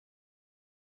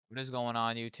What is going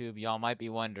on, YouTube? Y'all might be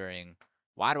wondering,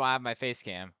 why do I have my face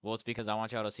cam? Well, it's because I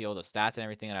want y'all to see all the stats and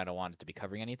everything, and I don't want it to be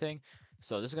covering anything.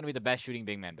 So this is going to be the best shooting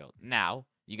big man build. Now,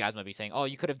 you guys might be saying, oh,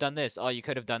 you could have done this. Oh, you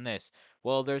could have done this.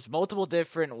 Well, there's multiple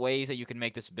different ways that you can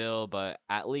make this build, but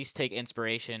at least take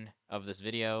inspiration of this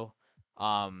video.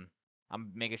 I'm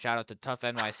making a shout out to Tough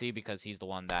NYC because he's the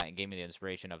one that gave me the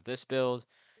inspiration of this build.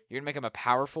 You're going to make him a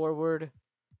power forward.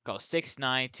 Go 6'9",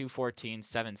 214,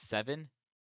 7'7".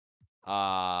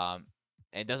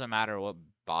 It doesn't matter what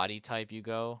body type you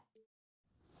go.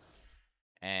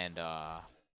 And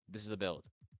this is a build.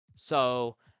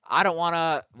 So I don't want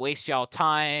to waste y'all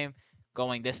time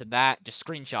going this and that. Just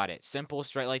screenshot it. Simple,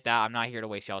 straight like that. I'm not here to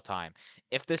waste y'all time.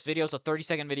 If this video is a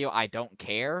 30-second video, I don't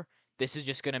care. This is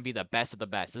just going to be the best of the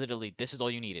best. Literally, this is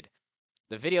all you needed.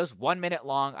 The video's 1 minute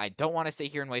long. I don't want to sit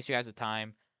here and waste you guys'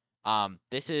 time.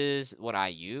 This is what I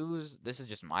use. This is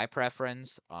just my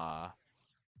preference.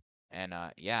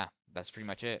 Yeah, that's pretty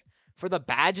much it. For the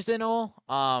badges and all,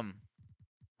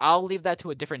 I'll leave that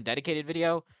to a different dedicated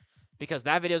video because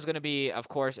that video is going to be, of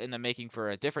course, in the making for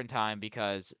a different time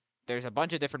because there's a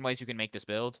bunch of different ways you can make this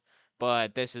build,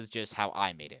 but this is just how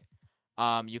I made it.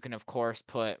 You can, of course,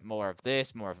 put more of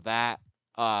this, more of that,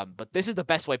 but this is the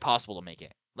best way possible to make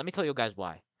it. Let me tell you guys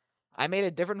why. I made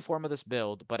a different form of this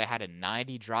build, but I had a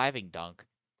 90 driving dunk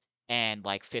and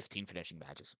like 15 finishing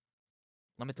badges.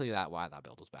 Let me tell you why that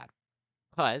build was bad.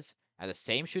 Because I had the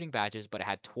same shooting badges, but it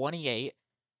had 28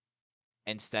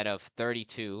 instead of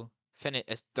 32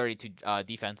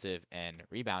 defensive and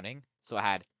rebounding. So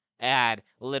I had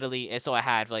literally, so I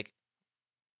had like,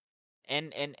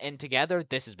 and together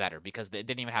this is better because they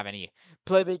didn't even have any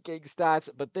playmaking stats.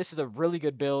 But this is a really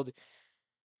good build.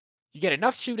 You get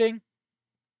enough shooting,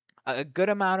 a good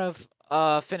amount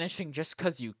of finishing just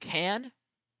because you can,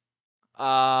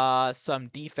 some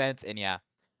defense, and yeah.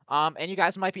 And you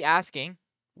guys might be asking,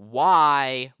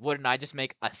 why wouldn't I just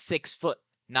make a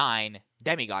 6'9"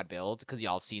 demigod build? Because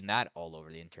y'all seen that all over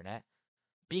the internet.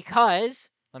 Because,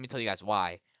 let me tell you guys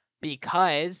why.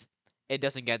 Because it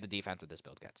doesn't get the defense that this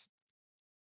build gets.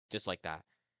 Just like that.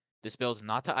 This build's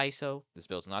not to ISO. This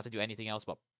build's not to do anything else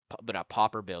but a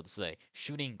popper build. This is a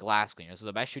shooting glass cleaner. This is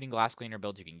the best shooting glass cleaner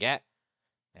build you can get.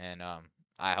 And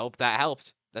I hope that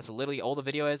helped. That's literally all the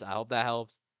video is. I hope that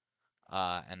helped.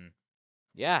 And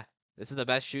yeah, this is the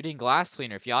best shooting glass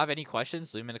cleaner. If y'all have any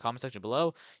questions, leave them in the comment section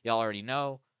below. Y'all already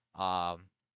know.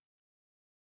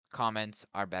 Comments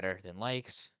are better than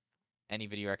likes. Any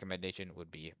video recommendation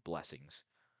would be blessings.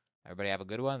 Everybody have a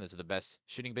good one. This is the best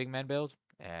shooting big man build,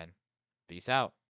 and peace out.